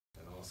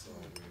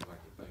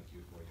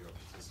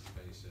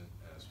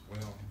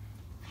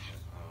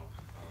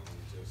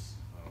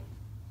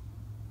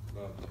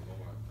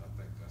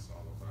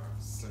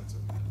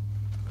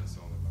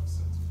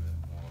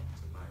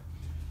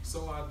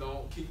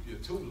don't keep you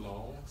too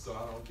long,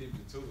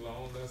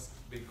 let's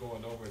be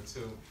going over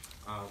to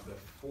the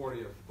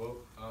 40th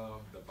book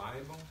of the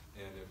Bible.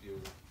 And if you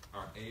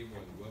are able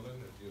and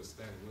willing, if you'll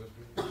stand with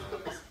me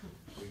as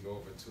we go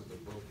over to the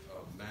book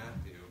of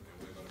Matthew, and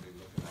we're going to be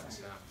looking at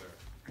chapter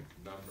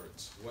number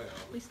 12.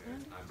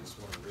 And I just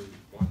want to read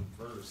one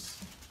verse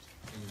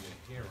in your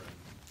hearing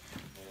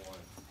on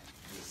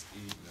this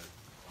evening.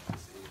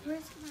 Where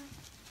did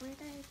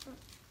I put?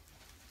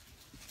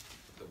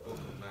 The book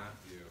of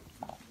Matthew,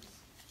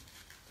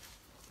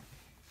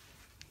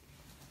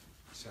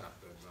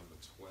 chapter number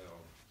 12,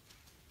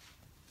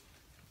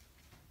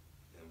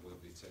 and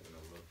we'll be taking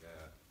a look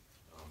at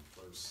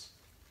verse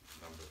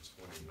number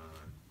 29.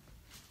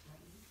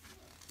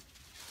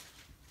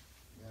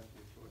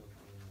 Matthew 12, 29.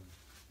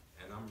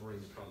 And I'm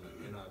reading from the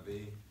NIV,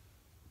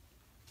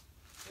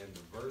 and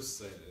the verse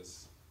says,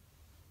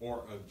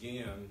 "Or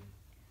again,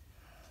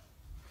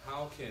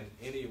 how can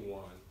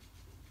anyone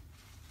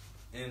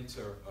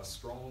enter a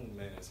strong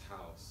man's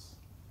house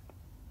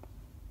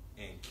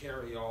and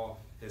carry off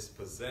his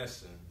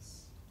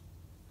possessions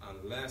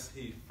unless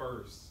he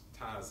first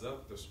ties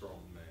up the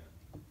strong man?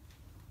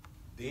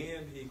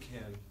 Then he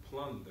can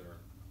plunder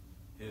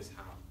his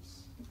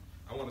house."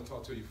 I want to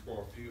talk to you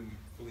for a few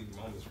fleeting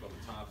moments from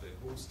the topic.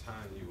 Who's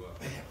tying you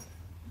up?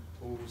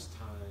 Who's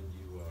tying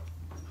you up?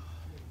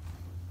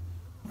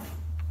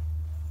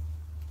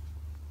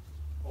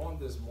 On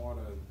this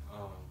morning,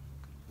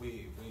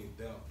 we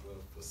dealt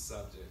with the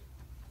subject,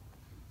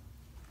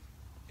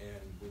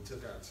 and we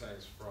took our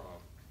text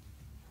from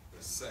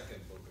the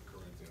second book of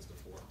Corinthians, the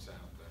 4th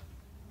chapter,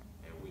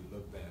 and we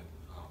looked at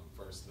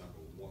verse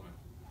number 1.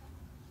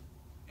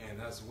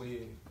 And as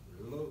we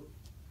look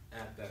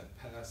at that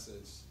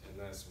passage,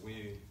 and as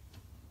we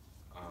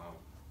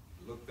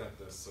looked at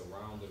the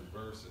surrounding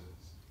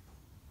verses,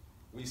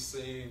 we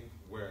see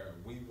where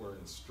we were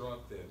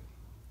instructed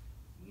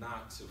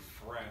not to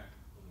fret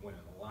when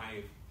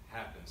life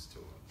happens to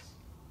us,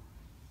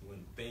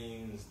 when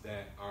things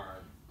that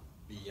are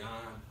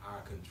beyond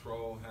our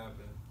control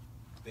happen,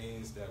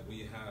 things that we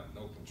have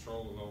no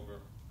control over.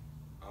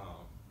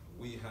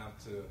 We have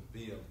to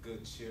be of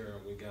good cheer,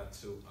 and we got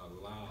to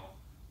allow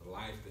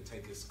life to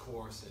take its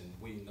course, and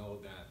we know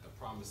that the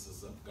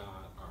promises of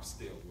God are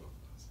still with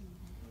us.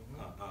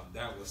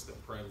 That was the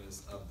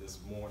premise of this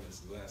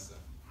morning's lesson.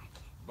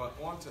 But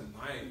on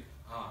tonight,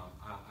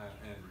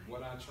 and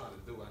what I try to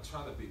do, I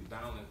try to be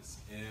balanced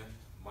in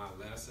my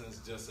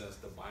lessons, just as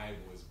the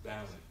Bible is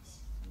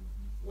balanced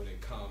when it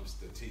comes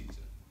to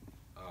teaching.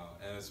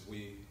 As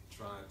we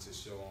tried to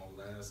show on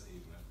last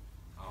evening,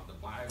 the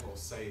Bible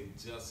says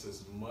just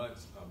as much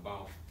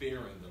about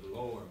fearing the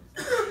Lord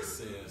as it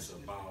says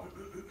about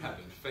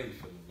having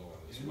faith in the Lord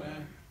as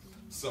well.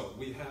 So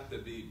we have to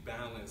be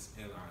balanced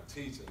in our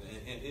teaching.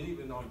 And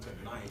even on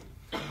tonight,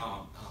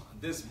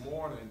 this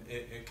morning,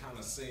 it kind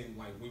of seemed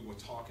like we were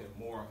talking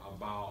more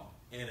about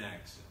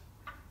inaction.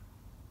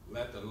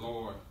 Let the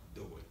Lord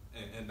do it.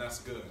 And that's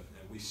good,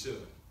 and we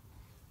should.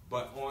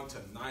 But on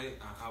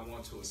tonight, I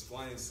want to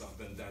explain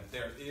something, that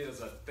there is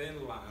a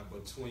thin line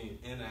between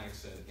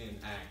inaction and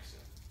action.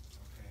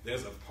 Okay.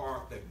 There's a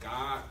part that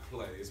God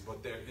plays,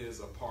 but there is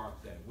a part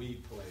that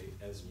we play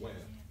as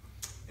well.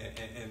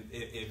 And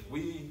if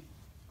we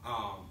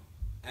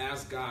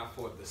ask God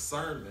for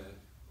discernment,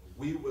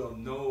 we will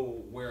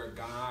know where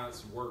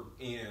God's work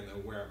ends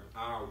and where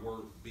our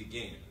work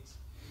begins.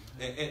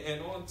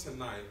 And on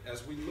tonight,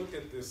 as we look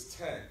at this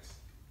text,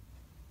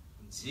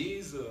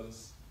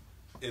 Jesus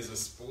is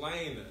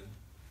explaining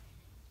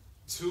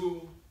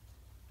to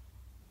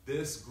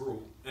this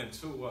group and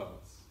to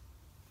us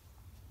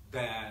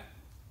that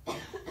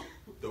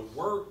the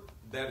work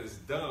that is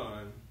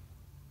done,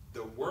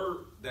 the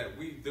work that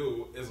we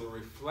do, is a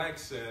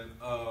reflection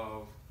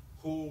of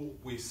who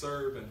we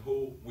serve and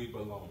who we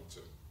belong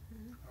to.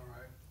 All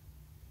right.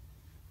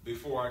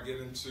 Before I get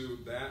into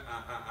that,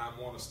 I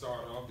want to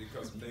start off,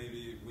 because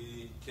maybe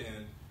we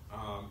can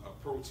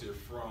approach it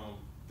from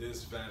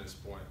this vantage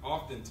point.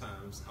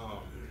 Oftentimes,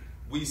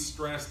 we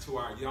stress to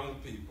our young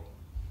people,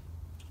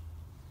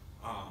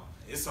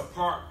 it's a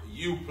part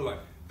you play.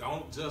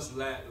 Don't just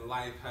let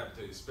life happen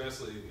to you.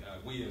 Especially,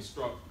 we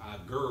instruct our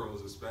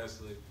girls,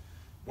 especially,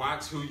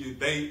 watch who you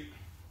date.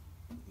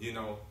 You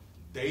know,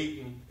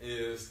 dating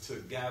is to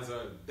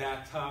gather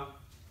data.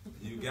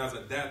 You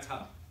gather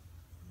data,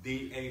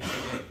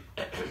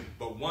 D-A-T-A.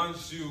 But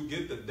once you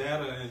get the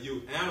data and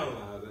you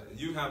analyze it,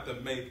 you have to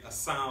make a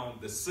sound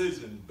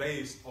decision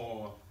based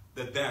on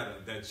the data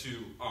that you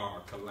are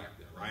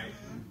collecting, right?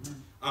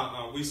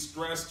 We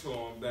stress to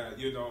them that,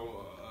 you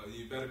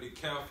better be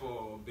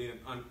careful of being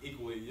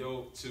unequally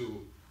yoked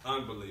to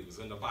unbelievers.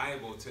 And the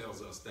Bible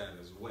tells us that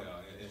as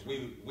well.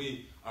 And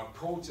we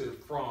approach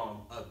it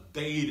from a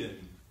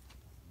dating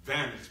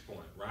vantage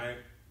point, right?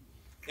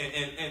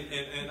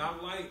 And I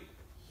like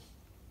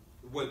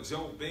what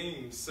Joe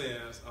Beam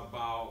says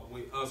about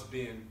us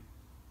being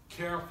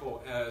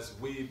careful as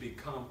we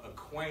become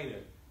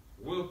acquainted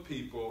with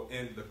people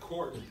in the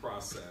courting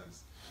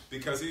process.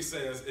 Because he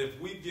says if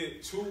we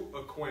get too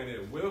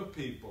acquainted with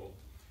people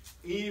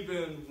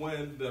even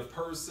when the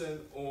person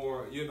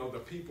or,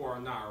 the people are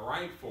not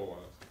right for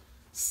us,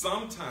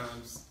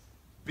 sometimes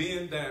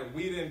being that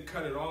we didn't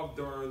cut it off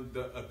during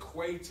the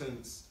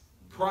acquaintance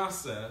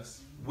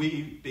process,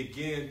 we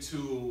begin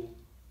to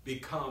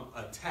become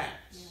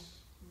attached.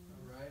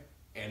 All right.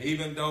 And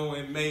even though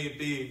it may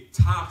be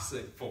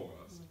toxic for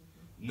us,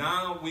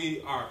 now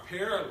we are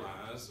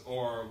paralyzed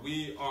or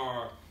we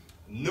are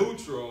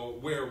neutral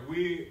where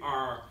we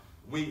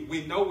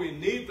know we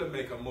need to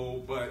make a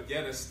move, but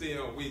yet and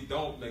still we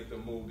don't make the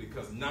move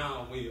because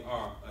now we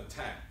are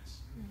attached.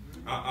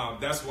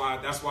 That's why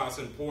it's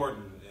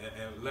important,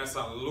 unless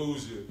I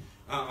lose you.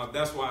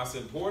 That's why it's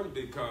important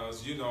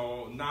because,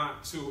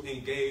 not to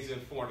engage in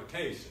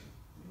fornication.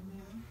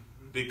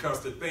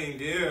 Because the thing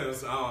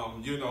is,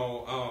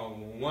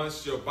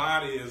 once your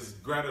body is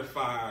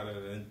gratified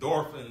and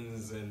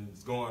endorphins and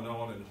going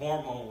on and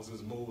hormones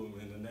is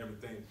moving and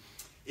everything,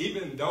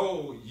 even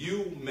though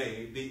you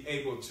may be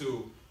able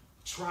to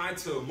try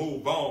to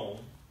move on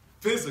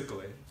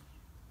physically,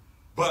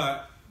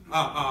 but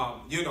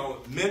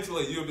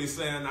mentally you'll be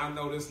saying, I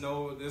know this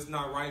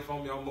not right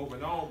for me, I'm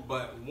moving on.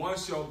 But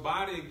once your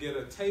body get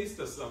a taste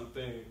of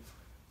something,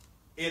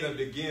 it'll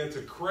begin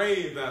to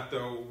crave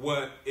after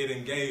what it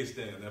engaged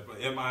in.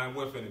 Am I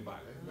with anybody?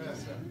 Amen,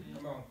 sir.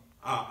 Come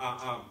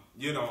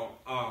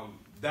on.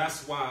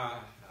 That's why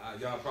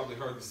y'all probably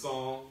heard the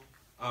song.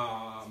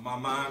 My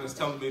mind is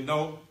telling me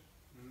no,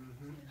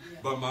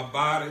 but my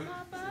body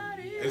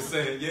is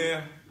saying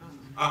yeah.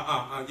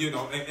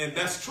 And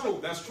that's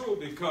true. That's true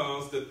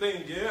because the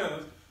thing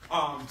is,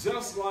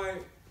 just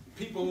like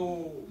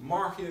people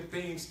market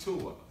things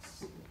to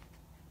us,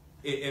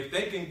 if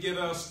they can get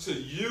us to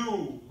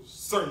use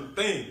certain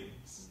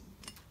things,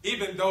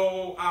 even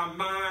though our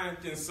mind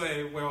can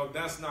say, well,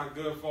 that's not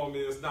good for me,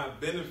 it's not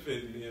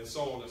benefiting me, and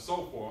so on and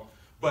so forth,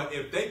 but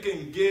if they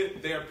can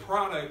get their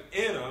product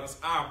in us,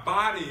 our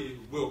body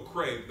will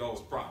crave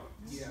those products.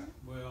 Yeah,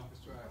 well,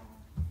 that's right.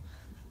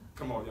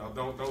 Come on, y'all.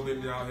 Don't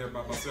leave me out here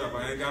by myself.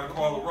 I ain't got to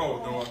call the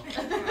road, though.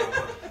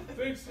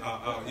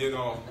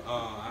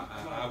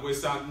 I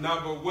wish I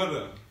never would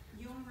have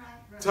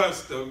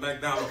touched the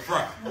McDonald's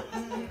fry.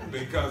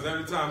 Because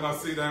every time I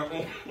see that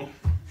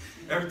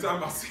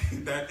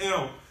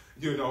M,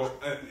 even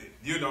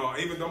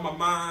though my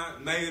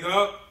mind made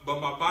up,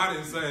 but my body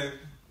is saying,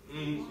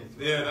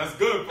 yeah, that's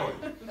good for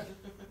you.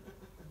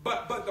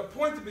 But the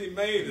point to be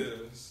made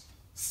is,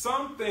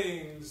 some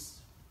things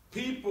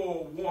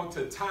people want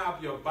to tie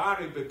up your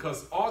body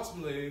because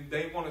ultimately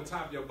they want to tie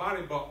up your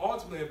body, but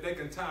ultimately if they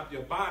can tie up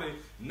your body,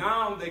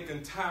 now they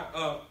can tie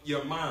up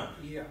your mind.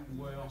 Yeah,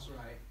 well, that's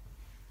right.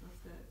 That's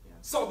good, yeah.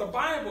 So the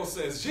Bible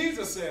says,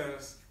 Jesus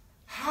says,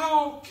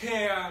 how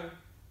can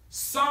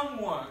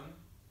someone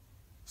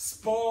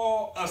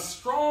spoil a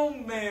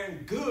strong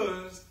man's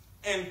goods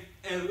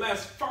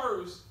unless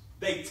first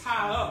they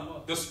tie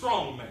up the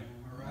strong man?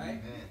 All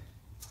right.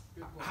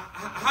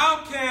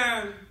 How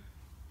can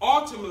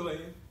ultimately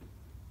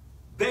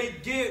they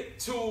get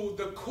to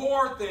the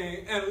core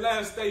thing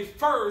unless they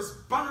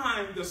first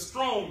bind the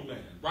strong man,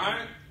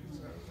 right?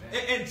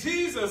 And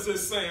Jesus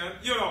is saying,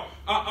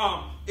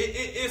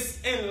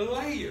 it's in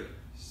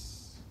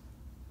layers.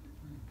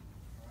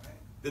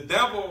 The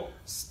devil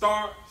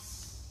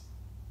starts,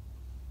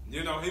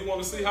 he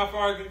want to see how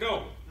far he can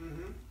go.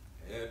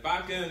 If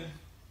I can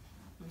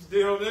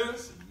steal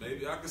this,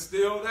 maybe I can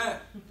steal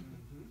that.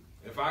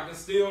 If I can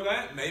steal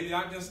that, maybe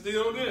I can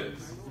steal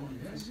this.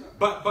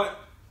 But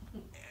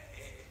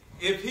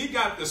if he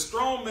got the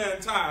strong man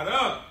tied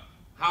up,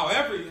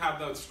 however he had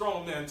the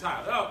strong man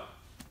tied up,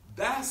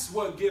 that's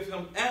what gives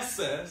him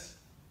access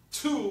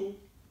to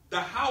the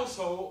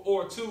household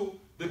or to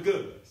the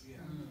goods. Yeah.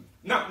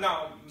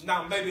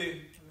 Now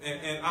maybe,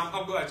 and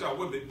I'm glad y'all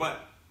with me,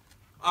 but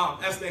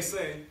as they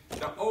say,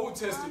 the Old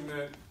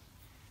Testament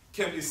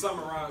can be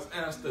summarized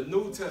as the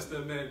New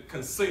Testament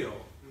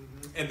concealed.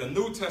 And the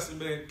New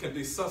Testament can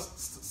be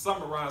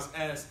summarized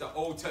as the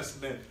Old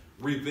Testament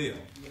revealed.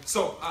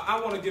 So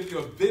I want to give you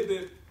a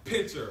vivid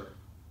picture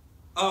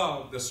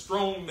of the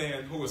strong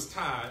man who was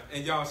tied.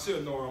 And y'all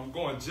should know I'm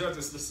going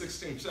Judges the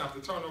 16th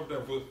chapter. Turn over there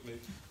with me.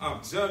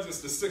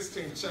 Judges the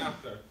 16th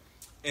chapter.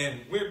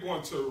 And we're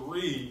going to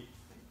read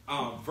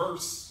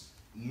verse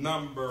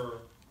number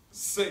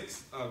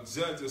 6 of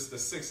Judges the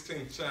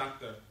 16th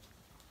chapter.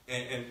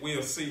 And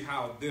we'll see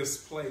how this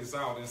plays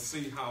out and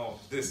see how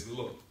this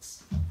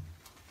looks.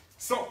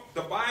 So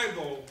the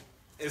Bible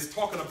is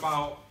talking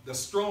about the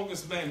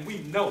strongest man we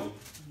know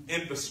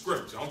in the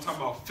scripture. I'm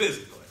talking about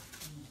physically.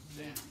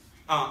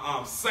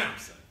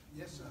 Samson.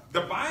 Yes, sir.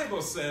 The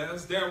Bible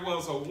says there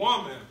was a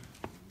woman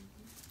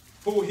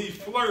who he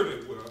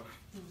flirted with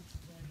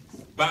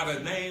by the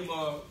name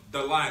of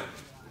Delilah.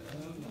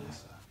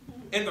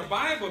 And the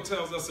Bible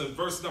tells us in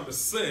verse number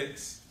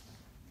 6,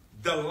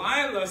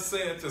 Delilah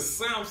said to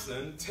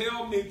Samson,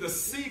 tell me the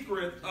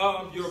secret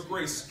of your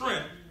great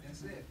strength,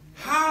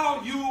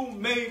 how you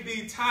may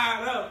be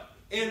tied up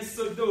and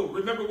subdued.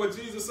 Remember what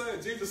Jesus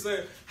said? Jesus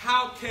said,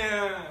 how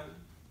can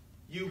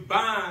you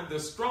bind the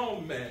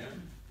strong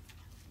man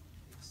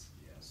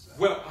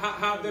Well,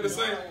 how did it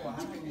say? How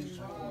can you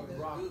strong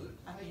as good?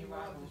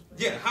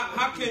 Yeah,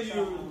 how can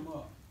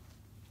you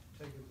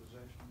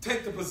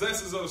take the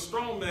possessions of the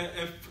strong man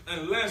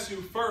unless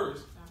you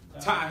first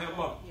tie him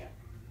up?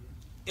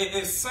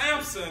 In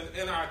Samson,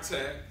 in our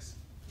text,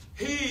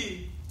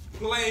 he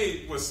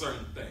played with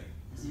certain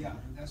things. Yeah,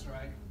 that's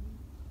right.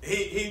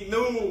 He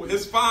knew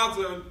his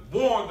father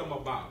warned him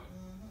about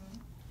it.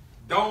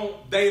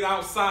 Don't date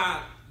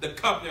outside the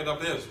covenant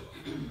of Israel.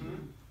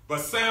 But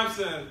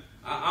Samson,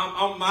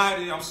 I'm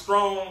mighty, I'm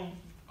strong.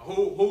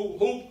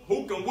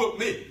 Who can whoop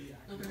me?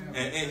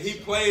 And he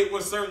played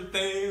with certain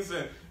things,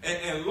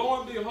 and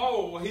lo and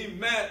behold, he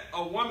met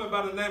a woman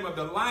by the name of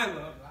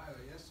Delilah.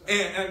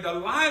 And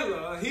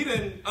Delilah, he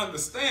didn't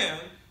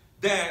understand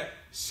that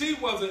she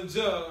wasn't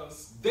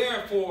just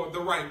there for the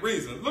right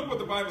reason. Look what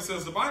the Bible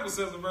says. The Bible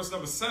says in verse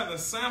number 7,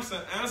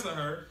 Samson answered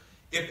her,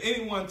 if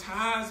anyone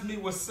ties me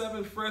with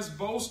 7 fresh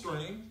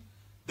bowstrings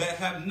that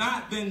have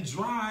not been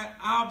dried,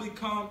 I'll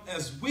become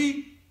as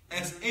weak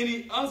as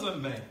any other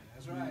man.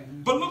 That's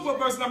right. But look what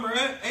verse number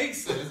 8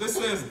 says. It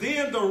says,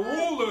 then the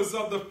rulers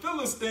of the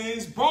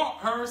Philistines brought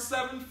her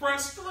 7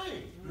 fresh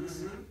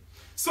strings.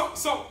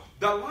 So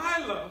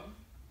Delilah,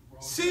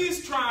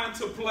 she's trying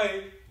to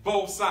play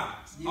both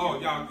sides.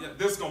 Oh, y'all,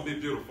 this is going to be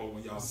beautiful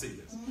when y'all see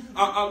this.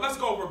 Let's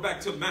go over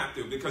back to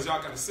Matthew, because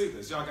y'all got to see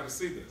this. Y'all got to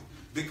see this.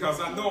 Because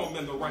I know I'm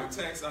in the right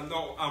text. I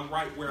know I'm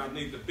right where I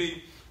need to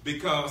be.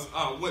 Because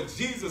what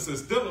Jesus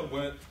is dealing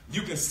with,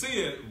 you can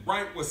see it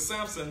right with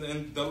Samson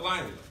and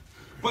Delilah.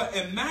 But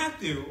in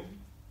Matthew,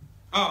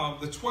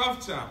 the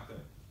 12th chapter,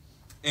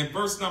 in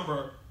verse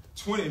number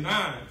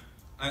 29,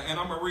 and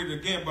I'm going to read it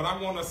again, but I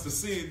want us to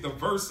see the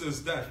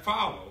verses that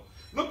follow.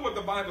 Look what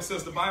the Bible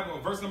says. The Bible,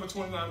 verse number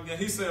 29 again,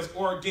 he says,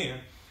 or again,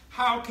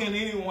 how can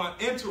anyone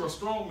enter a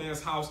strong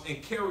man's house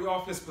and carry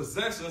off his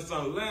possessions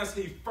unless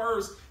he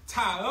first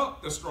tie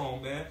up the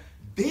strong man?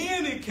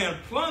 Then he can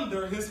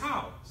plunder his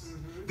house.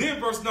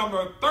 Then verse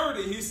number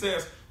 30, he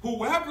says,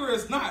 whoever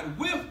is not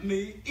with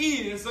me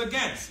is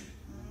against me.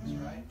 That's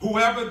right.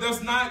 Whoever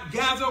does not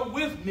gather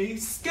with me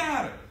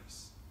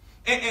scatters.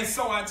 And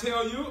so I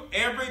tell you,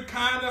 every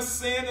kind of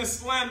sin and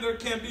slander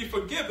can be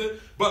forgiven,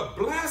 but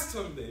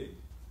blasphemy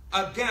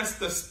against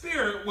the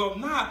Spirit will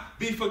not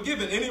be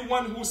forgiven.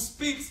 Anyone who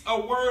speaks a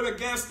word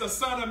against the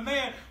Son of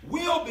Man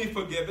will be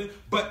forgiven,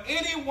 but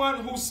anyone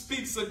who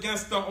speaks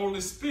against the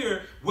Holy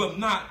Spirit will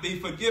not be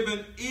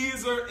forgiven,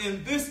 either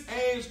in this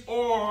age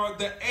or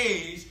the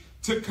age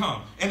to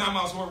come. And I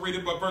might as well read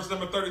it, but verse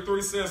number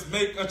 33 says,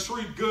 make a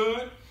tree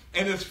good,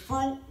 and its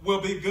fruit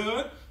will be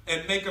good,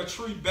 and make a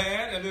tree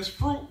bad, and its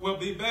fruit will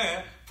be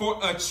bad, for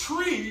a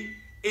tree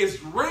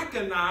is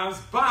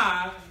recognized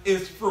by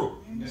its fruit.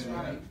 That's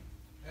right.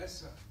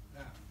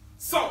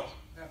 So,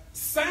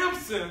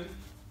 Samson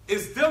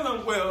is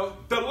dealing with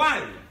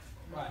Delilah.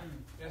 Right.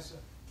 Yes, sir.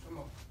 Come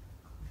on.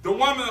 The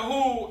woman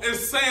who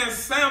is saying,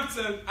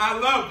 Samson, I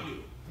love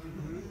you.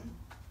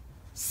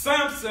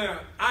 Samson,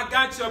 I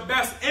got your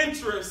best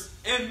interest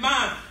in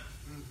mind.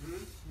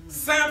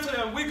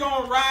 Samson, we're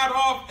going to ride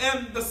off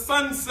in the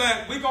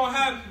sunset. We're going to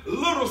have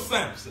little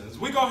Samsons.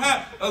 We're going to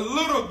have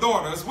little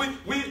daughters. We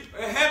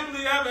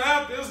happily ever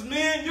after, it's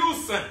me and you,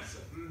 Samson.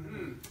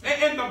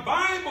 And the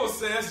Bible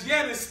says,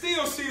 yet and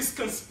still she's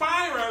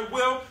conspiring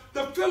with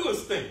the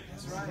Philistines.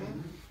 That's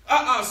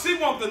right. She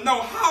wants to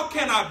know, how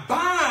can I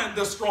bind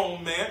the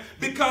strong man?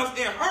 Because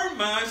in her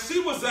mind, she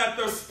was out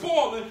there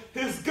spoiling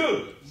his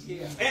goods.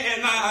 Yeah.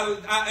 And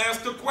I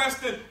asked the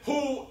question,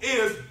 who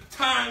is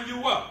tying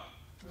you up?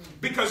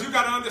 Because you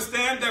got to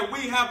understand that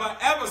we have an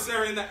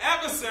adversary, and the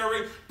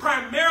adversary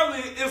primarily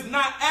is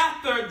not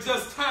after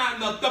just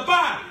tying up the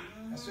body.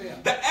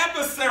 The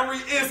adversary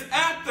is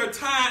after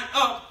tying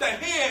up the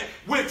head,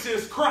 which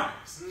is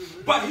Christ.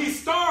 But he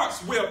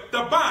starts with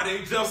the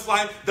body, just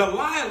like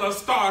Delilah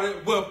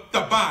started with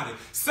the body.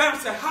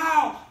 Samson,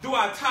 how do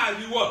I tie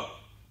you up?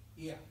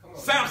 Yeah, come on.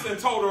 Samson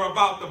told her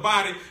about the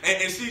body,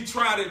 and she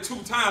tried it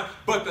 2 times.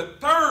 But the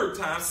 3rd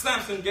time,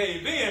 Samson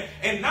gave in,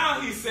 and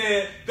now he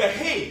said the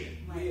head.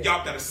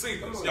 Y'all got to see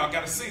this. Y'all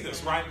got to see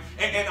this, right?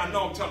 And I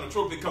know I'm telling the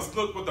truth, because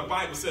look what the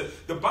Bible says.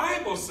 The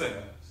Bible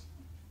says,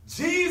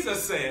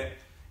 Jesus said,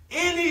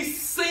 any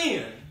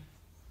sin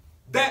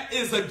that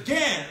is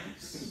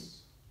against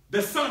the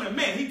Son of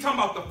Man, he talking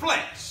about the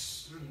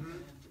flesh.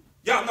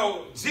 Y'all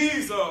know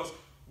Jesus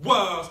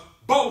was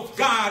both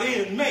God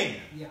and man.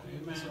 Yeah,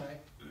 that's right.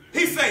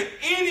 He said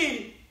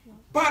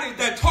anybody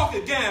that talk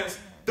against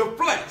the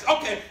flesh,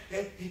 okay,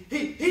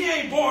 he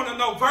ain't born of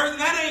no virgin.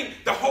 That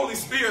ain't the Holy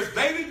Spirit's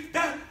baby.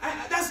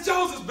 That's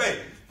Joseph's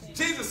baby.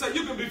 Jesus said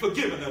you can be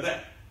forgiven of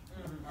that.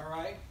 All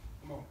right,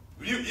 come on.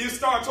 You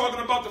start talking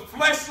about the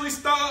fleshly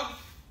stuff,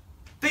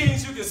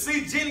 things you can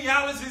see,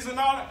 genealogies and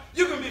all that,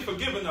 you can be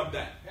forgiven of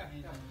that.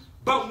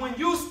 But when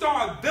you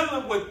start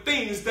dealing with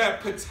things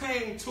that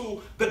pertain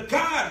to the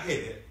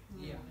Godhead,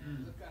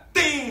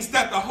 things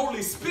that the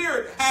Holy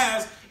Spirit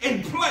has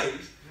in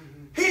place,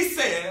 he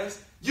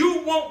says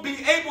you won't be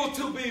able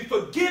to be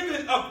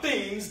forgiven of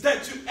things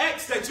that you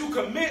that you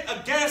commit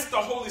against the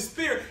Holy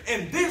Spirit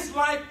in this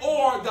life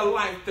or the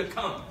life to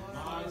come.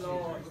 My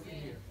Lord.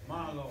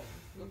 My Lord.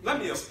 Let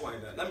me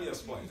explain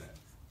that.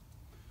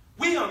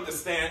 We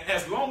understand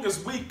as long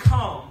as we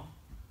come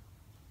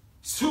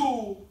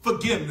to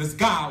forgiveness,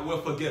 God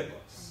will forgive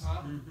us.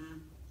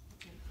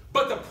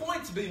 But the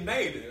point to be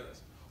made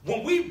is,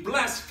 when we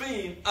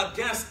blaspheme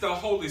against the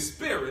Holy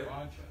Spirit,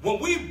 when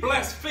we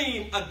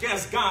blaspheme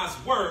against God's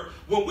word,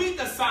 when we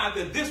decide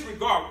to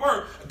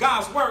disregard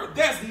God's word,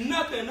 there's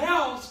nothing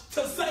else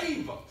to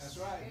save us. That's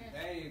right.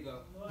 There you go.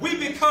 We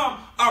become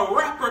a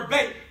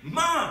reprobate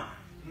mind.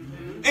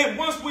 And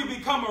once we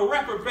become a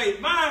reprobate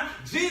mind,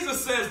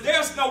 Jesus says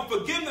there's no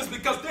forgiveness,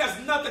 because there's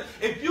nothing.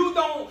 If you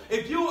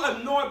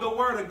ignore the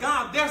word of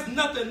God, there's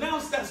nothing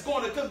else that's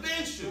going to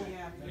convince you.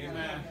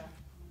 Amen.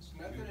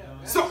 Nothing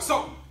else.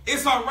 So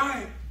it's all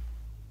right.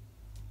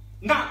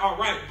 Not all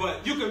right,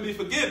 but you can be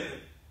forgiven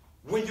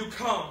when you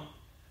come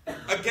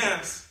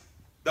against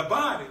the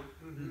body.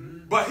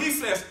 But he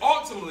says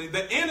ultimately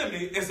the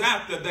enemy is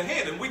after the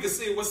head, and we can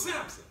see it with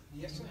Samson.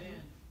 Yes, sir.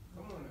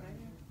 Come on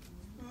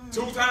now.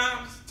 2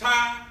 times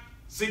tied.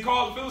 She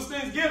called the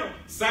Philistines, get him.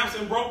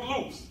 Samson broke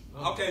loose.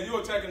 Okay,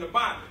 you're attacking the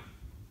body.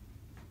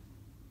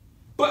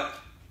 But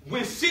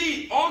when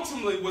she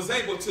ultimately was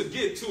able to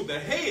get to the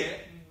head,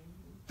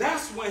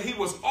 that's when he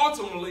was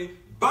ultimately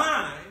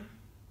bind.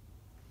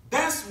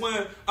 That's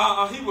when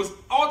he was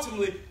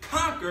ultimately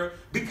conquered,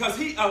 because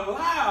he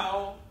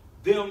allowed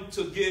them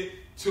to get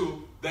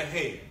to the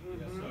head.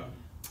 Yes, sir.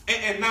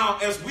 And now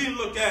as we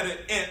look at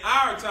it in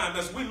our time,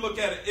 as we look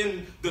at it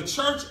in the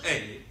church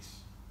age,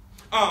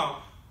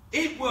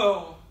 it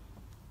will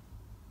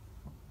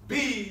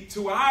be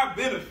to our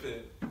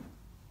benefit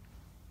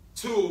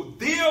to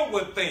deal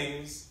with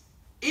things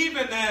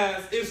even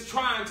as it's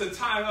trying to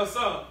tie us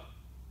up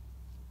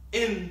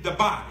in the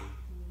body.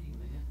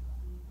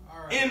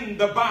 In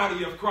the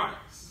body of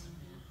Christ.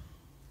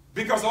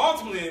 Because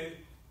ultimately,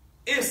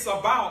 it's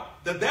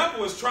about, the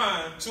devil is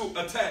trying to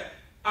attack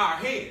our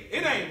head.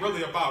 It ain't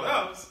really about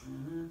us.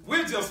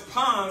 We're just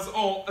pawns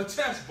on a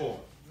chessboard.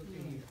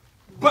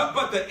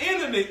 But the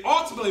enemy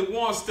ultimately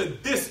wants to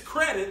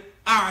discredit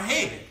our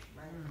head.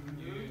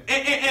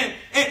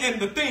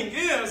 And the thing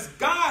is,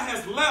 God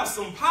has left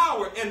some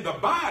power in the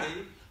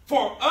body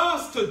for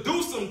us to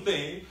do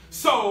something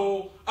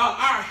so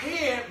our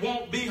head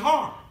won't be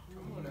harmed.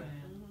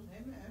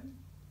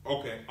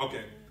 Okay.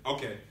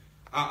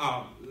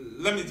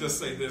 Let me just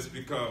say this,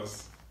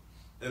 because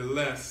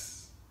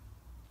unless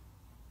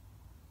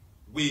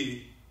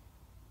we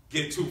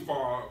get too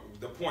far,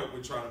 the point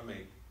we're trying to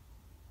make.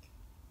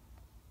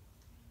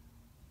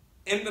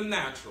 In the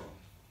natural,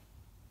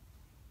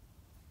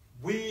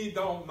 we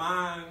don't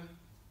mind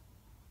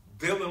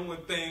dealing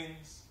with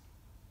things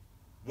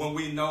when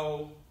we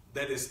know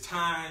that it's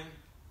time,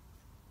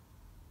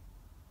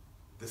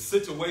 the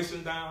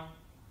situation down,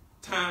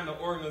 time the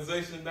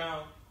organization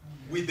down,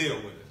 we deal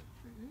with it.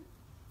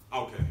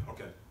 Okay.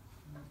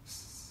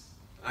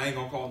 I ain't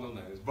gonna call no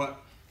names,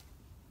 but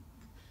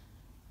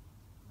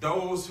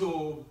those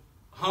who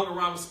hung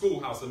around the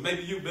schoolhouse, and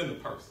maybe you've been the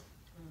person.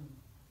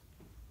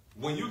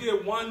 When you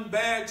get one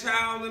bad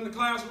child in the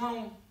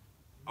classroom,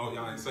 oh,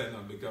 y'all ain't saying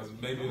nothing because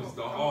maybe it's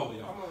all of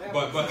y'all.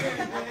 But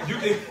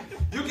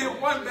you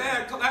get one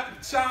bad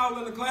child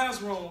in the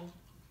classroom.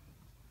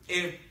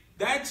 If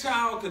that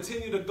child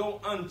continue to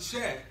go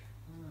unchecked,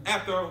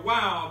 after a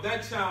while,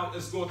 that child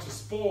is going to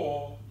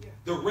spoil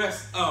the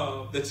rest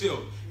of the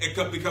children.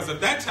 Because if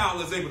that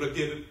child is able to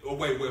get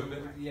away with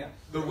it,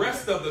 the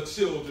rest of the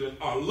children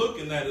are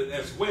looking at it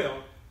as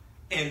well.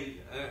 And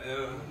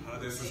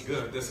this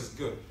is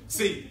good.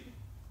 See,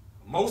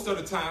 most of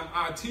the time,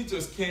 our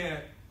teachers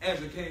can't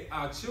educate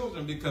our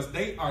children because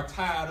they are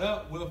tied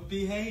up with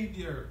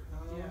behavior.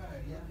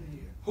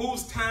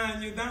 Who's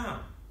tying you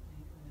down?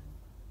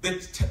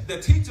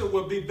 The teacher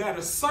will be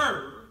better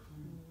served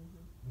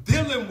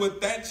dealing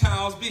with that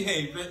child's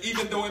behavior,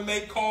 even though it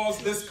may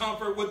cause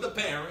discomfort with the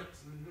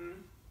parents.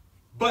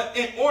 But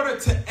in order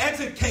to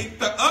educate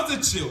the other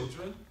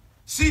children,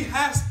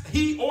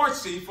 he or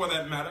she, for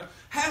that matter,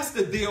 has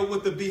to deal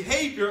with the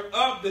behavior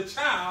of the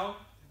child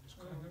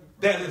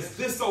that is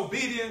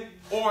disobedient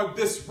or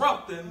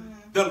disrupting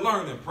the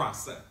learning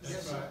process.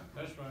 That's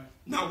right.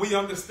 Now, we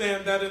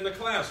understand that in the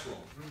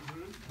classroom,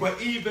 but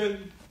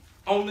even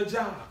on the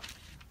job.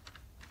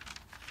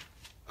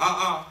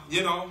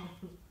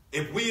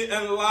 If we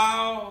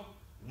allow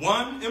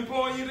one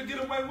employee to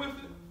get away with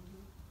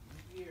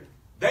it,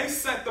 they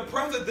set the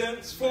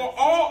precedence for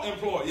all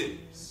employees.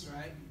 That's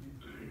right.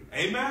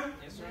 Amen?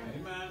 That's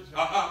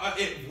right.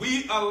 If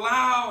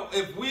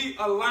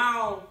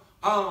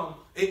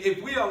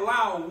we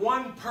allow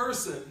one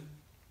person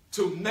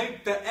to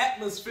make the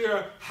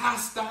atmosphere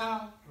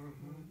hostile,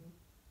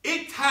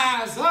 it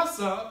ties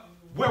us up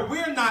where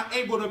we're not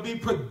able to be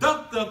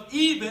productive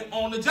even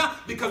on the job,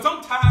 because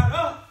I'm tied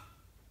up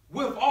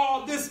with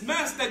all this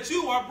mess that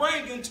you are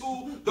bringing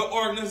to the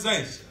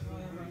organization.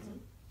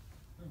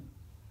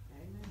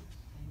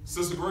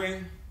 Sister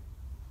Green,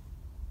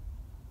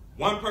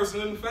 one person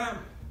in the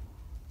family.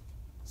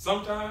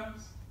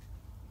 Sometimes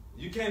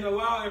you can't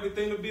allow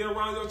everything to be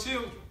around your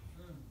children.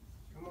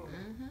 Come on.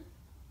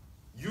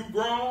 You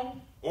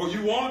grown, Or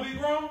you want to be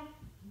grown?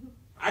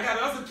 I got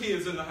other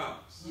kids in the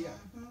house. Yeah,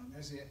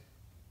 that's it.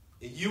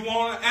 You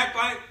want to act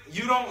like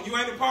you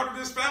ain't a part of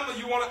this family.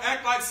 You want to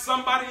act like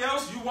somebody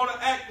else. You want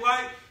to act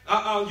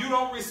like you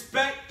don't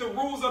respect the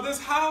rules of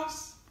this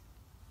house.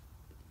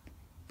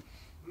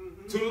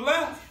 To the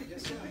left.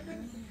 Yes, sir.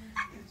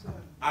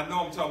 I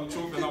know I'm telling the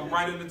truth, and I'm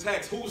right in the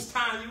text. Who's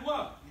tying you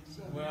up?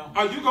 Well,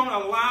 Are you going to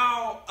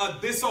allow a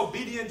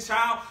disobedient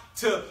child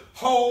to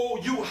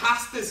hold you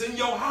hostage in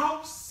your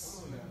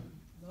house?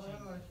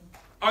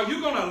 Are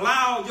you going to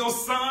allow your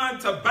son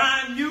to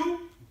bind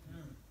you?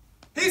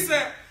 He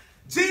said,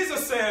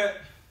 Jesus said,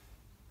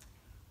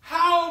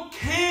 how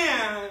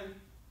can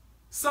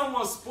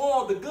someone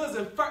spoil the goods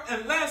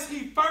unless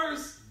he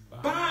first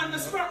bind the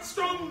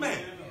strong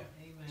man?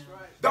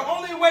 The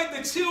only way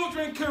the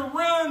children can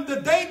run the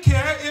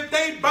daycare if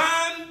they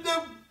bind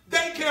the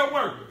daycare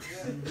workers.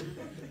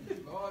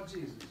 Lord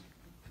Jesus,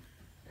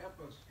 help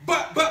us.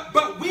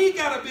 But we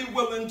got to be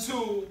willing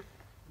to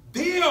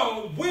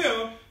deal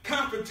with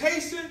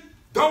confrontation,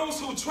 those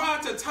who try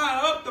to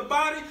tie up the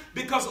body,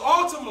 because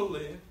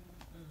ultimately,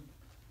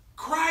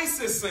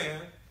 Christ is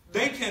saying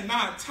they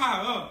cannot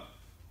tie up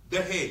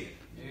the head.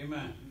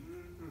 amen.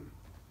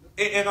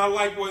 And I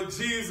like what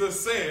Jesus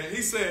said.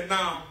 He said,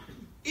 now,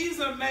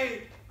 either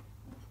make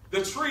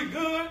the tree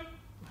good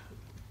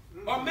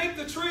or make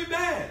the tree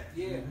bad.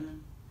 Yeah.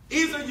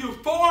 Either you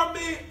for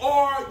me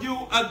or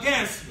you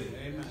against me.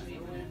 Amen.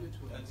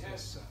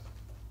 Yes, sir.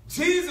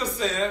 Jesus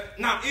said,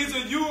 now either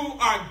you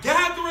are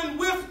gathering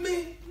with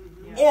me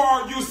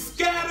or you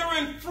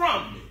scattering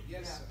from me.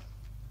 Yes, sir.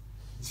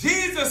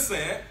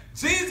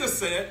 Jesus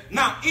said,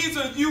 now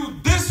either you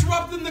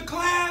disrupting the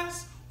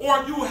class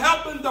or you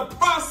helping the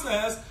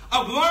process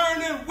of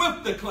learning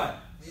with the class.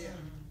 Yeah.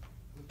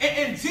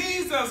 And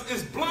Jesus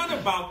is blunt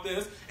about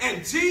this,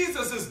 and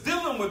Jesus is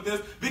dealing with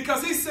this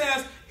because he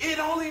says it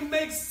only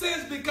makes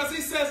sense because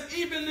he says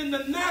even in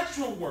the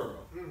natural world,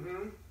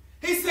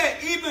 he said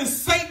even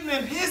Satan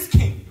and his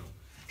kingdom,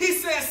 he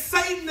says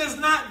Satan is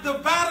not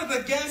divided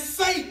against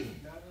Satan.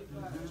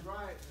 That's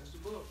right. That's the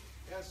book.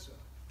 Yes, sir.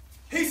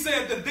 He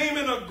said the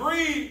demon of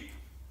greed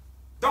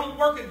don't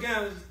work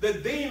against the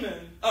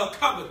demon of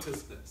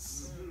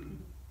covetousness.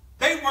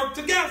 They work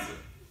together.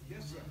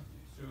 Yes, sir.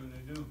 Sure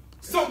they do.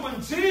 So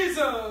when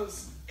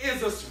Jesus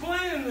is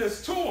explaining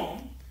this to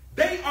them,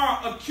 they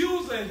are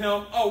accusing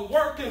him of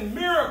working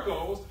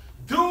miracles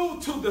due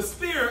to the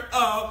spirit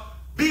of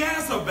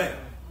Beelzebub,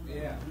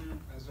 Yeah.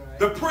 That's right.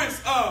 the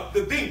prince of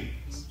the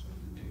demons.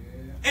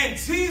 Yeah. And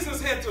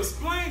Jesus had to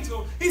explain to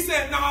him, he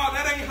said, no,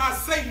 that ain't how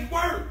Satan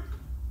works.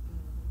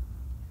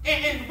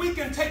 And we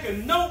can take a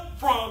note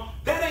from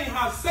that ain't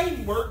how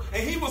Satan works,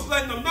 and he was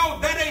letting them know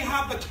that ain't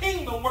how the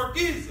kingdom works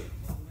either.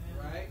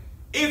 Right.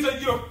 Either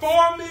you're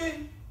for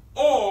me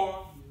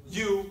or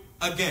you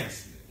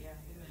against me.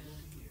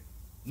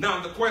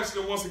 Now the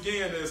question once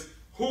again is,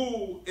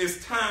 who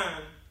is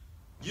tying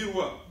you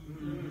up?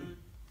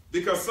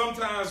 Because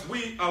sometimes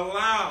we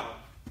allow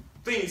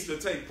things to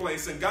take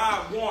place and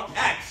God wants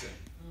action.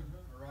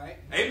 Right.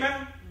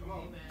 Amen?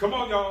 Come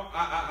on, y'all.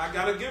 I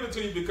got to give it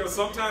to you because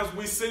sometimes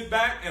we sit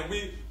back and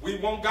we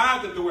want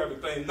God to do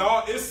everything.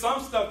 No, it's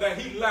some stuff that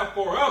he left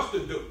for us to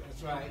do.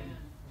 That's right.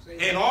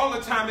 And all the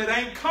time it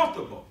ain't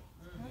comfortable.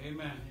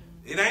 Amen.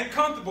 It ain't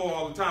comfortable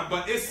all the time,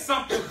 but it's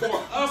something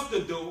for us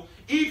to do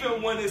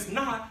even when it's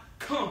not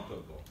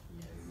comfortable.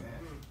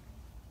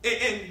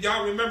 And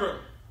y'all remember,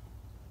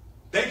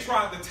 they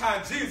tried to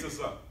tie Jesus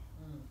up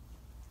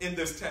in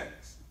this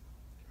text.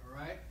 All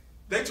right.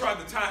 They tried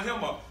to tie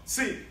him up.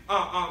 See,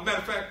 matter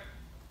of fact,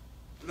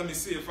 let me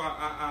see if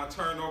I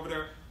turn over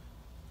there.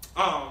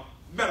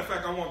 Matter of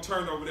fact, I want to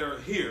turn over there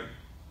here.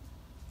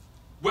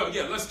 Well,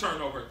 yeah, let's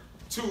turn over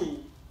to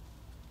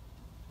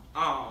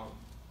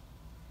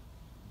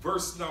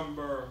verse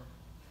number,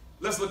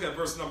 let's look at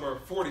verse number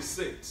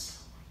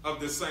 46 of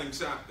this same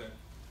chapter.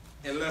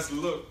 And let's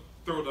look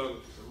through the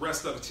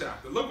rest of the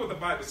chapter. Look what the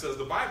Bible says.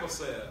 The Bible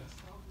says,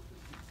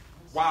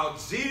 while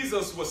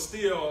Jesus was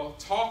still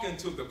talking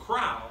to the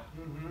crowd,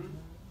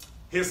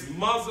 his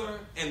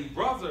mother and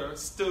brother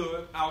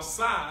stood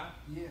outside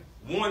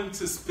wanting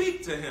to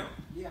speak to him.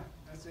 Yeah,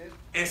 that's it.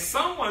 And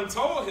someone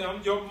told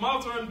him, your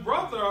mother and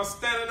brother are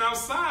standing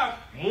outside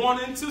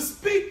wanting to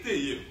speak to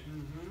you.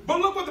 But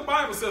look what the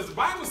Bible says. The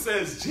Bible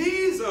says,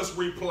 Jesus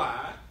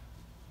replied,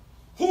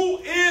 who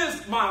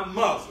is my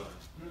mother?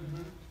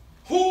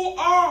 Who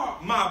are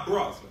my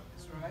brother?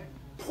 That's right.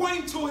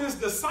 Pointing to his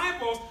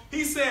disciples,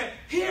 he said,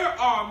 here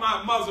are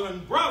my mother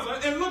and brother.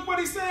 And look what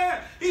he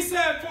said. He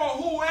said, for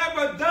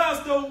whoever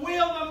does the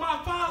will of my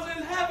Father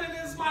in heaven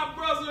is my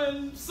brother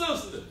and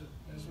sister.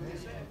 That's what he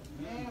said.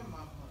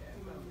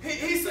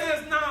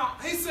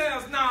 He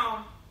says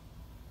now,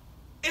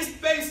 it's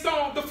based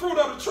on the fruit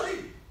of the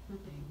tree.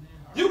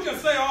 You can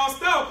say all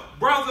stuff,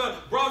 brother,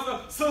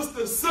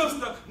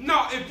 sister.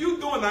 No, if you're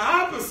doing the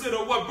opposite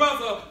of what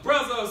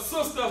brother,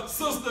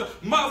 sister,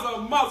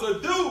 mother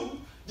do,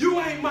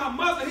 you ain't my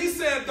mother. He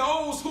said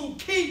those who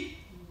keep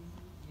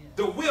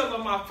the will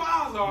of my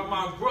Father are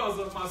my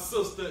brother, my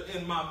sister,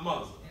 and my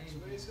mother. That's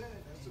what he said.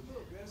 That's the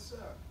book. Yes,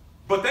 sir.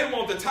 but they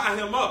want to tie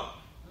him up.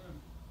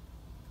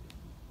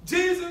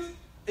 Jesus,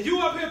 you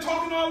up here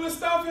talking all this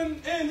stuff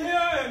in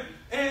here,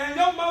 and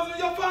your mother and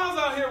your father's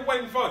out here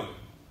waiting for you.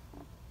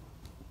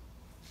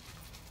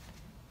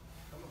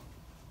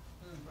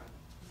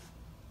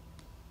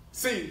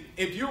 See,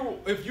 if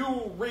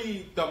you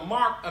read the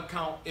Mark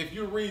account, if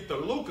you read the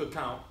Luke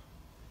account,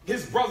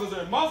 his brothers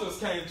and mothers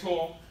came to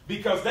him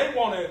because they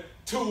wanted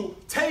to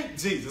take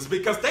Jesus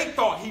because they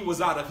thought he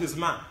was out of his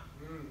mind.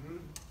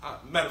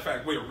 Matter of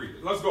fact, we'll read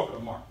it. Let's go over to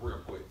Mark real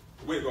quick.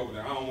 We'll go over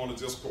there. I don't want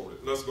to just quote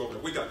it. Let's go over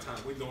there. We got time.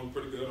 We're doing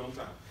pretty good on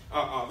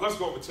time. Let's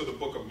go over to the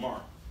book of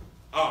Mark.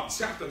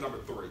 Chapter number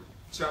 3.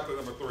 Chapter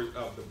number 3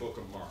 of the book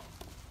of Mark.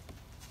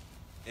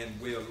 And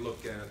we'll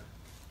look at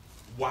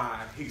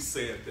why he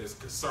said this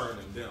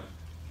concerning them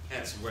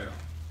as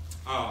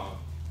well.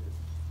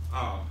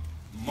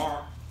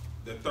 Mark,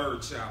 the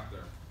 3rd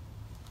chapter.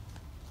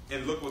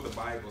 And look what the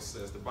Bible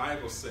says. The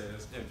Bible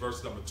says in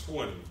verse number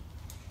 20,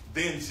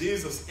 then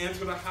Jesus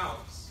entered a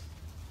house,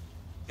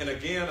 and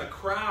again a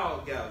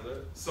crowd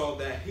gathered, so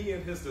that he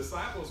and his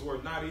disciples were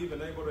not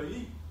even able to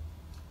eat.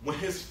 When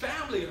his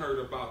family heard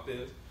about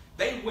this,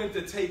 they went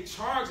to take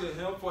charge of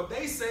him, for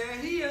they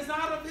said he is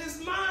out of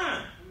his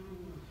mind.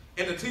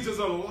 And the teachers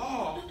of the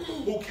law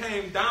who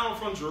came down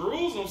from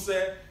Jerusalem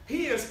said,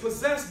 he is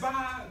possessed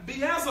by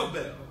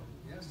Beelzebub.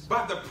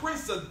 By the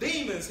prince of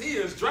demons, he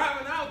is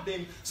driving out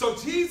demons. So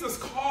Jesus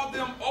called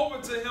them over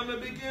to him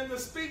and began to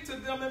speak to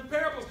them in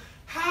parables.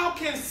 How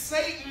can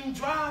Satan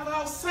drive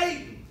out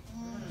Satan?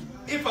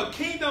 If a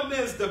kingdom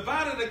is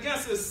divided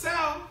against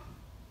itself,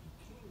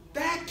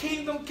 that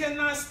kingdom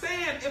cannot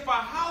stand. If a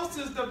house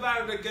is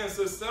divided against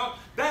itself,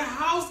 that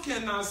house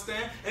cannot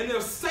stand. And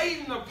if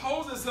Satan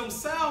opposes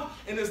himself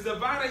and is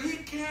divided, he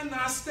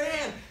cannot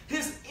stand.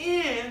 His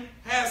end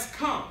has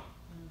come.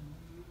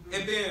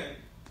 And then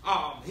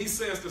he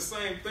says the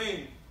same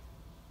thing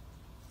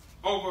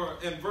over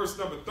in verse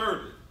number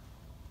 30.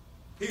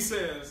 He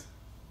said,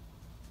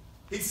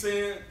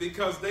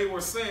 because they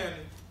were saying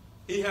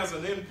he has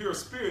an impure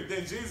spirit,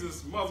 then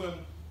Jesus' mother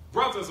and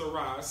brothers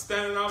arrived,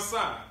 standing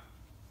outside.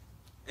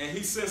 And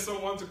he sent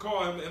someone to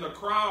call him, and a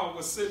crowd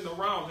was sitting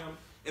around him.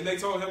 And they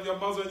told him, your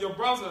mother and your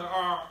brother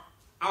are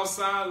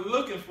outside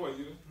looking for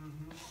you.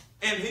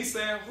 And he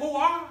said, who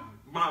are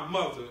my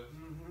mother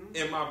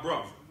and my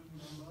brother?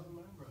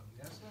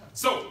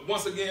 So,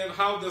 once again,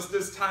 how does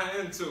this tie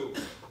into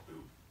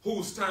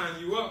who's tying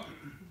you up?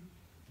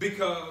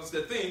 Because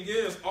the thing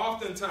is,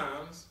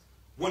 oftentimes,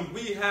 when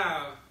we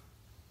have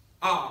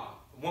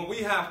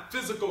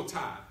physical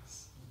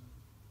ties,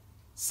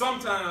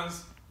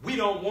 sometimes we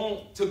don't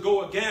want to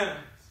go against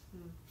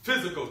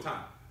physical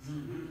ties.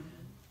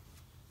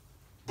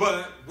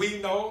 But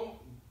we know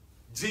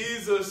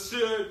Jesus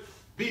should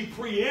be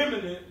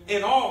preeminent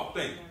in all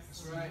things.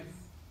 That's right.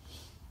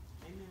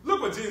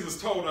 Look what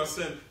Jesus told us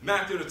in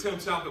Matthew the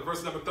 10th chapter,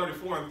 verse number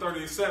 34 and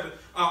 37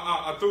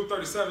 through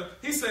 37.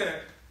 He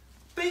said,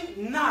 think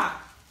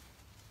not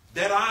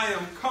that I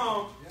am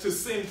come to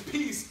send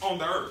peace on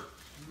the earth.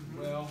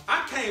 Well,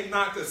 I came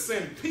not to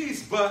send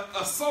peace, but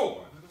a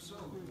sword.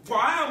 For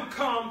I am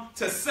come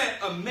to set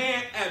a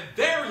man at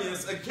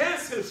variance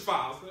against his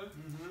father,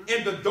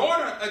 and the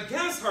daughter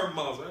against her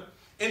mother,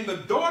 and the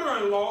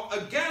daughter-in-law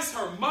against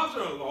her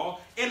mother-in-law,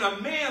 and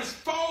a man's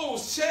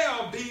foes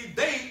shall be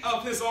they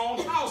of his own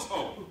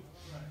household.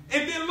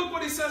 And then look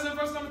what he says in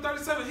verse number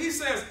 37. He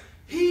says,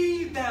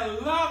 he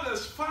that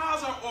loveth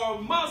father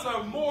or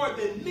mother more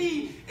than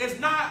me is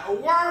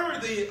not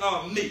worthy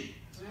of me.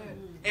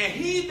 And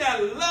he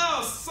that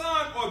loves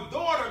son or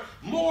daughter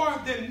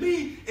more than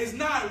me is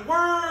not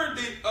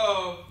worthy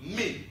of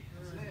me.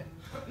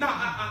 Now,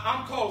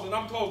 I'm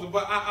closing,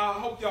 but I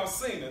hope y'all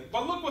seen it.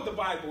 But look what the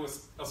Bible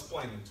is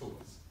explaining to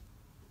us.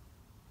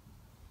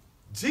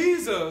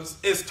 Jesus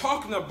is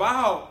talking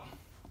about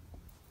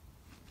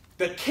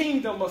the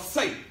kingdom of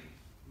Satan.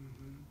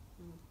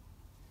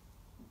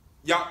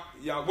 Y'all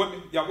with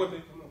me? Y'all with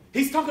me?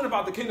 He's talking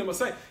about the kingdom of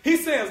Satan. He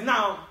says,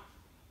 now,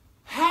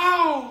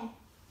 how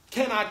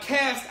can I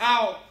cast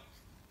out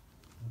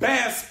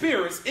bad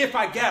spirits if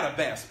I got a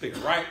bad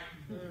spirit, right?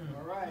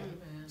 all right.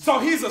 So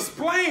he's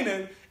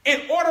explaining,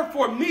 in order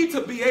for me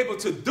to be able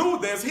to do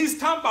this, he's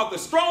talking about the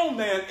strong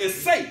man is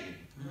Satan.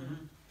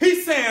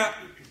 He's saying,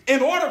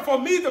 in order for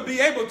me to be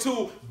able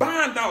to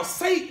bind out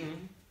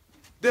Satan,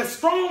 the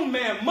strong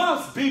man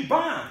must be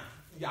bound.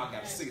 Y'all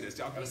got to see this.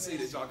 Y'all got to see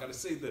this. Y'all got to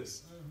see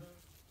this.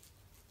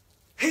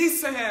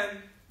 He's saying,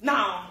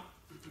 now,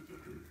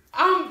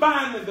 I'm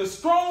binding the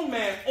strong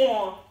man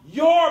on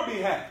your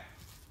behalf.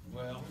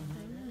 Well,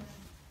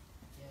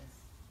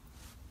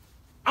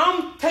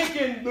 I'm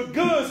taking the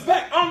goods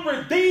back. I'm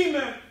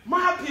redeeming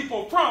my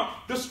people from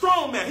the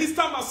strong man. He's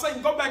talking about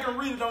Satan. Go back and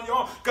read it on your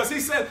own. Because he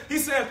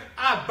said,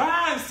 I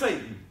bind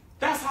Satan.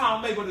 That's how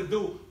I'm able to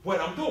do what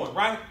I'm doing,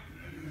 right?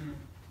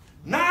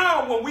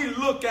 Now, when we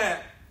look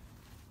at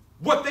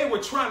what they were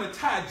trying to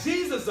tie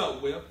Jesus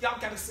up with, y'all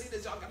got to see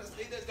this, y'all got to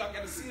see this, y'all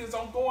got to see this.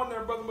 I'm going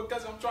there, brother,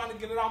 because I'm trying to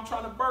get it out. I'm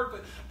trying to birth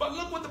it. But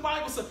look what the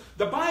Bible says.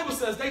 The Bible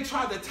says they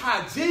tried to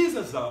tie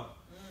Jesus up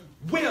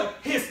with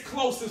his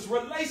closest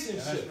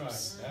relationships. That's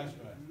right. That's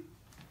right.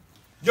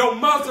 Your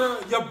mother,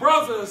 your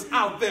brothers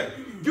out there,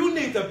 you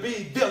need to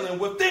be dealing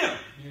with them.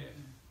 Yeah.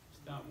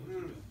 Stop what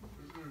you're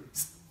doing.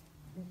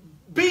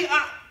 Be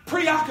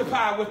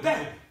preoccupied with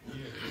that.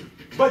 Yeah.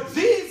 But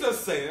Jesus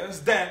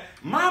says that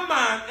my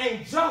mind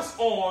ain't just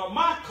on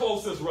my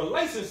closest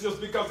relationships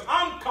because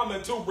I'm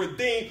coming to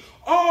redeem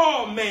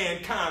all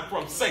mankind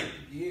from Satan.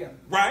 Yeah.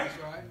 Right?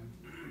 That's right.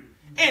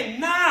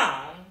 And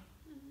now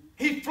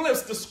he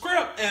flips the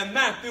script in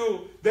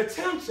Matthew, the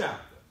 10th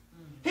chapter.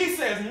 He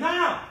says,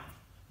 now,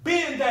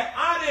 being that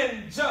I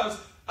didn't just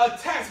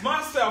attach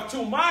myself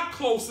to my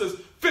closest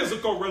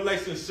physical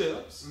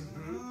relationships,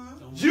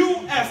 you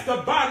as the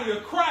body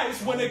of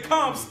Christ, when it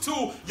comes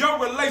to your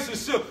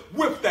relationship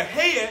with the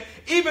head,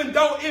 even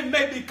though it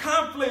may be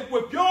conflict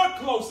with your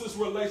closest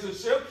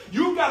relationship,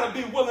 you got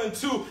to be willing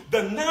to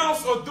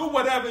denounce or do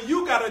whatever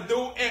you got to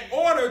do in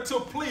order to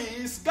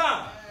please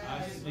God.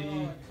 I see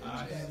it.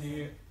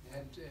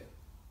 That's it.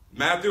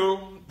 Matthew,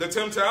 the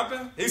 10th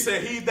chapter, he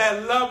said, he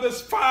that loveth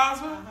his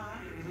father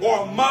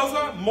or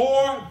mother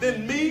more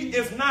than me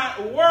is not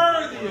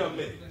worthy of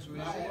me. That's what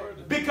he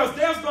said. Because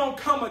there's going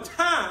to come a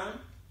time,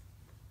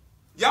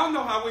 y'all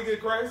know how we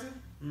get crazy,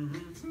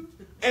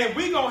 and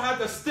we're going to have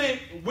to stick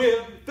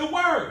with the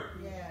word.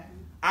 Yeah.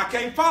 I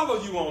can't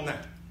follow you on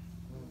that.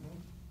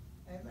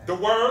 Amen. The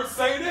word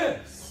say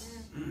this.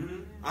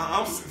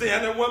 I'm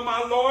standing with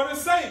my Lord and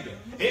Savior.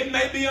 It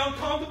may be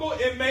uncomfortable,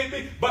 it may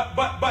be, but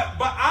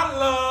I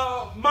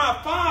love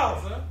my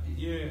Father.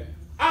 Yeah.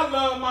 I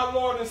love my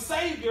Lord and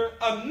Savior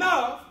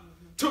enough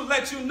to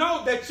let you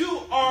know that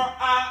you are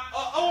out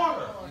of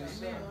order. Yes,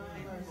 sir.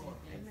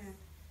 Amen.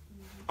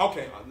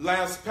 Okay,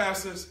 last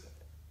passage.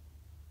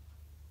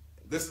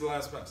 This is the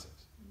last passage.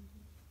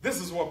 This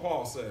is what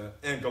Paul said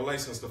in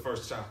Galatians, the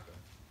 1st chapter.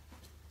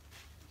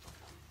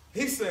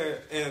 He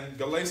said in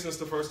Galatians,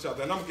 the 1st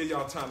chapter, and I'm going to give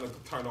y'all time to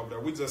turn over there.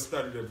 We just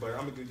studied it, but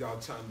I'm going to give y'all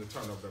time to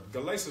turn over there.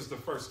 Galatians, the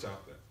 1st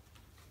chapter,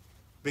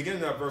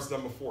 beginning at verse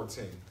number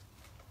 14.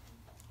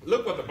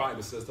 Look what the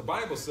Bible says. The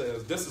Bible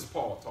says, this is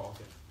Paul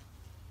talking.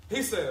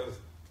 He says,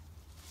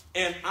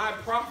 and I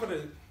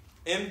profited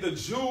in the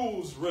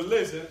Jews'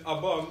 religion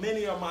above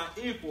many of my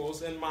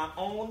equals in my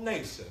own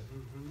nation,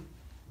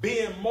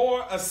 being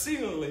more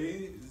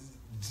exceedingly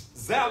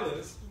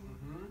zealous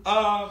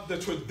of the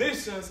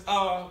traditions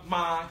of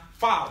my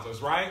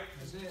fathers, right?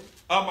 That's it.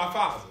 Of my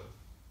father.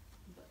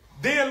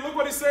 Then look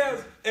what he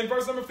says in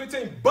verse number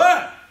 15.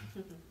 But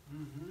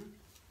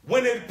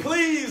when it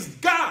pleased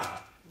God,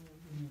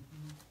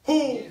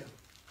 who Yeah.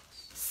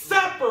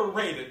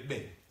 separated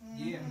me.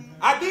 Yeah.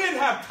 I did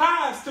have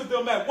ties to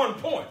them at one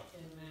point.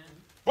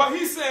 But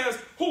he says,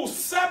 who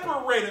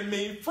separated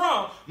me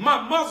from my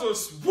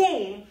mother's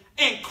womb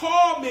and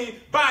called me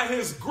by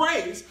his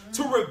grace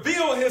to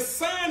reveal his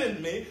son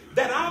in me,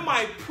 that I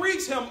might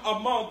preach him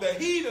among the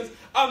heathens.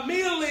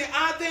 Immediately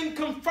I then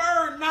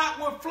conferred not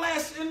with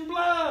flesh and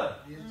blood.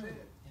 That's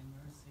it.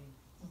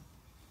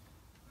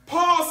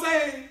 Paul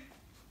saying,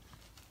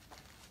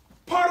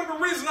 part of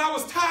the reason I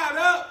was tied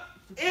up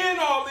in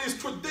all these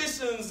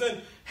traditions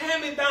and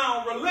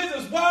hand-me-down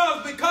religions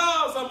was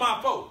because of my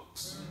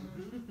folks.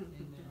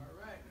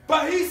 All right.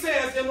 But he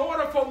says, in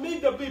order for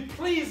me to be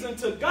pleasing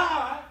to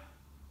God,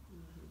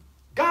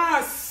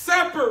 God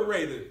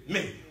separated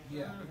me.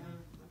 Yeah.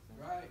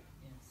 Right.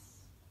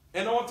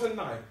 And on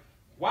tonight,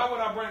 why would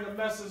I bring a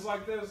message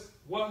like this?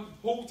 Well,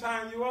 who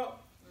tying you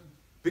up?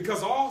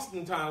 Because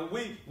oftentimes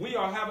we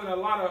are having a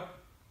lot of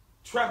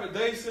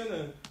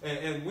trepidation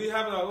and we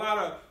having a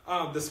lot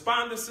of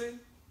despondency.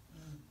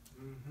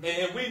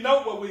 And we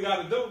know what we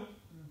got to do,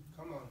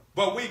 Come on.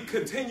 but we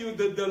continue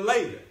to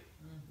delay it.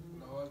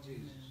 Lord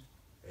Jesus.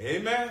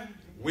 Amen.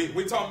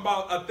 We talking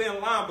about a thin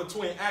line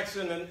between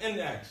action and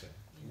inaction.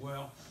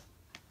 Well,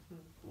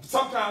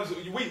 Sometimes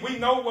we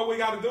know what we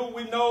got to do.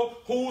 We know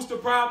who's the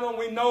problem.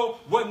 We know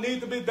what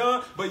needs to be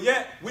done. But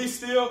yet we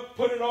still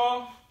put it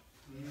off.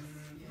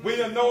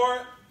 We ignore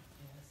it.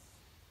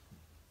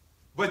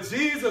 But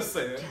Jesus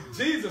said,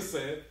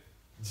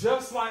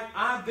 just like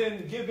I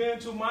didn't give in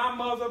to my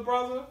mother,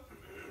 brother,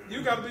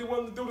 you got to be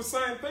willing to do the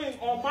same thing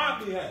on my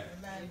behalf.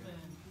 Amen.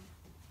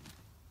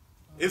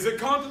 Is it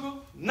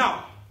comfortable?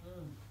 No.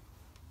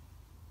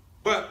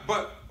 But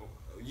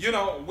you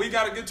know, we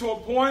got to get to a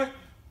point.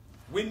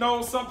 We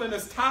know something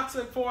that's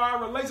toxic for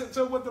our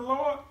relationship with the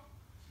Lord.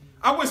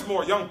 I wish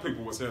more young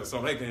people was here so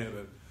they can hear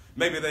it.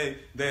 Maybe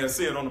they'll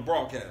see it on the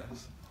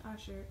broadcast. Oh,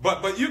 sure.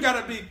 But you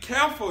got to be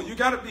careful. You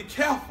got to be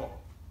careful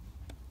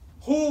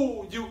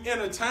who you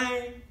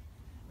entertain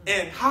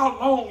and how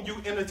long you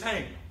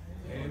entertain.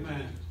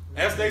 amen.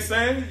 As they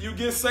say, you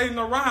get Satan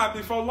a ride,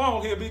 before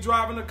long he'll be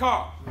driving the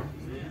car.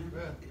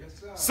 Yes,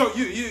 sir. So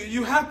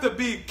you have to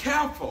be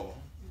careful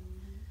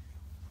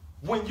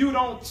when you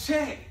don't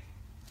check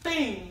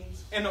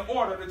things in the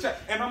order to check.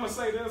 And I'm going to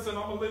say this and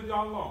I'm going to leave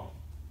y'all alone.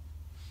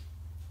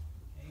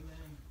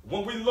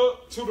 When we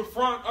look to the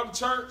front of the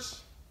church,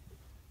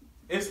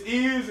 it's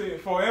easy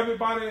for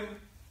everybody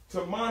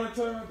to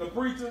monitor the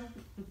preacher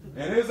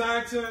and his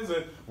actions,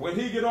 and when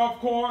he get off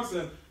course,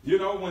 and you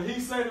know, when he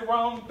say the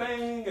wrong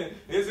thing, and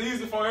it's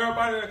easy for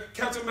everybody to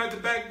catch him at the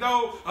back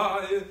door.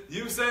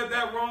 You said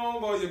that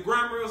wrong, or your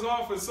grammar is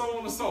off, and so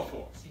on and so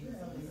forth.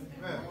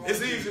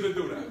 It's easy to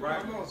do that,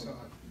 right? Come on, son.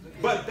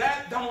 But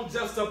that don't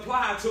just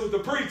apply to the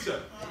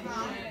preacher.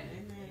 Amen.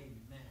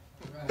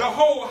 The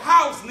whole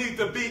house needs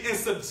to be in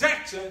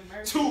subjection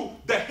to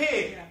the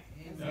head.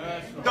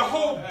 That's right. The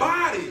whole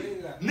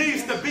body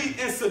needs to be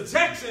in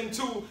subjection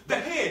to the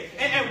head.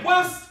 And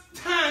what's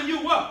tying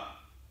you up?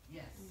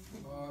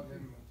 Lord, have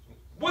mercy.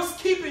 What's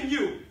keeping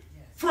you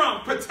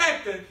from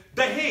protecting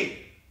the head?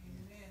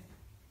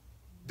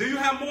 Do you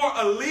have more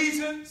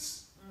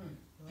allegiance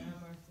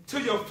to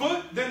your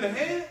foot than the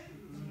head?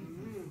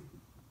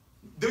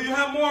 Do you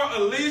have more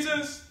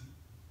allegiance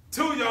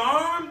to your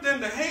arm than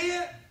the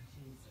head?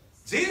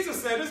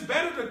 Jesus said it's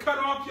better to cut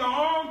off your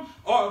arm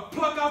or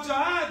pluck out your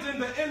eye than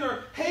to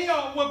enter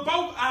hell with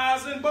both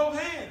eyes and both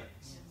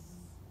hands.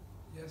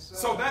 Yes, sir.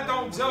 So that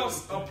don't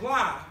just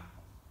apply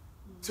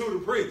to the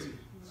preacher.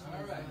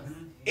 All right.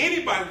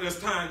 Anybody that's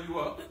tying you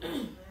up,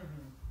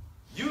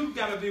 you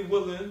got to be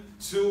willing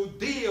to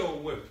deal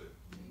with it.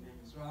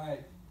 That's right.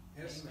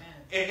 Yes, sir.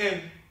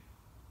 And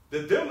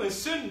the dealing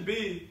shouldn't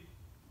be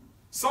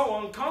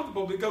so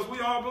uncomfortable because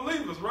we are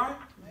believers, right?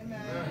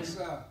 Yes,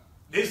 sir.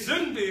 It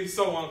shouldn't be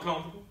so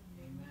uncomfortable.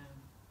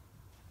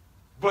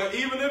 But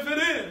even if it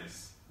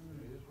is,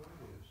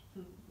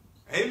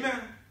 amen.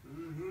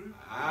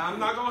 I'm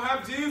not going to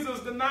have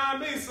Jesus deny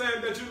me,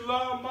 saying that you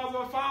love mother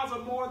or father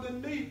more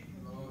than me.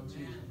 Lord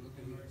Jesus, look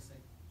at mercy.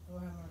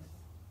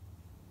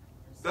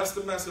 That's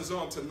the message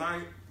on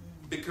tonight,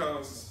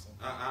 because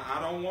I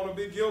don't want to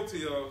be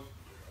guilty of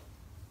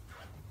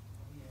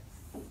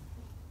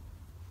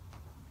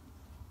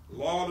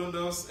lauding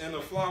us in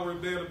a flowery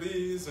bed of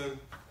ease and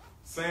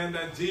saying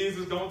that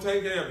Jesus don't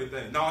take care of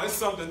everything. No, it's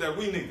something that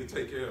we need to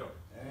take care of.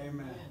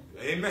 Amen.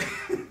 Amen.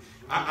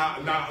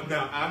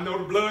 Now, I know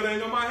the blood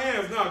ain't on my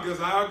hands now because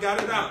I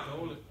got it out.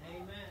 Hold it.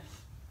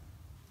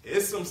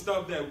 It's some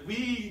stuff that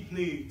we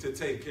need to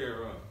take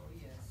care of.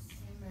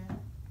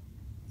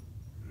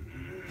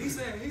 He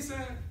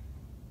said,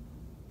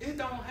 it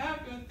don't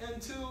happen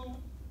until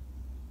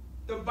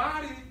the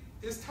body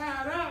is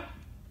tied up.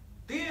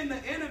 Then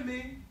the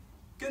enemy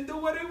can do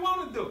what they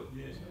want to do.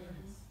 Yeah.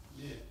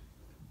 Yeah.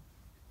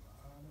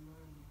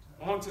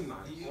 On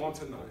tonight.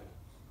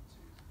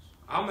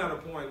 I'm at a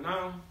point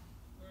now.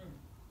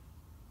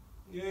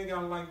 You ain't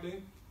gotta like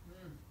me.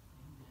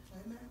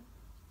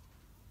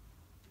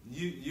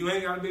 You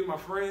ain't gotta be my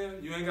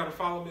friend. You ain't gotta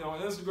follow me on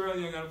Instagram.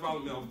 You ain't gotta follow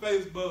me on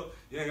Facebook.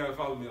 You ain't gotta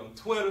follow me on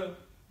Twitter.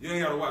 You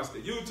ain't gotta watch the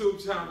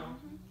YouTube channel.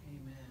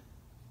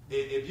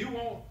 If you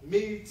want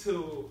me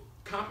to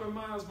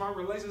compromise my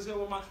relationship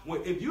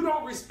with if you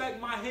don't respect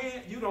my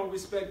head, you don't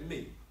respect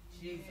me.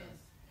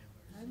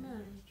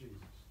 Amen.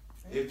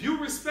 If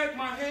you respect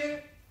my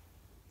head,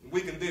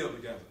 we can deal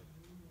together.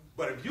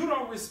 But if you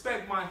don't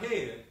respect my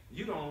head,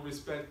 you don't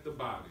respect the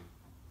body.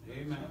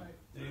 Amen.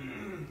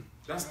 Amen.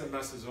 That's the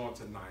message on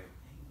tonight.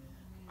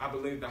 I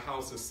believe the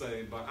house is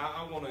saved, but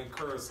I want to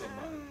encourage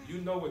somebody. You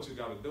know what you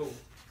got to do.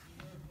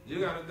 You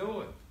got to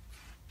do it.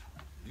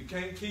 You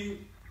can't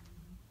keep.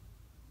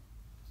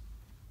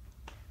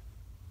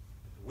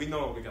 We know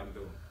what we got to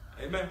do.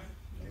 Amen.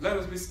 Let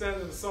us be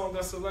standing. The song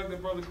that's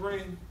selected, Brother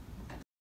Green.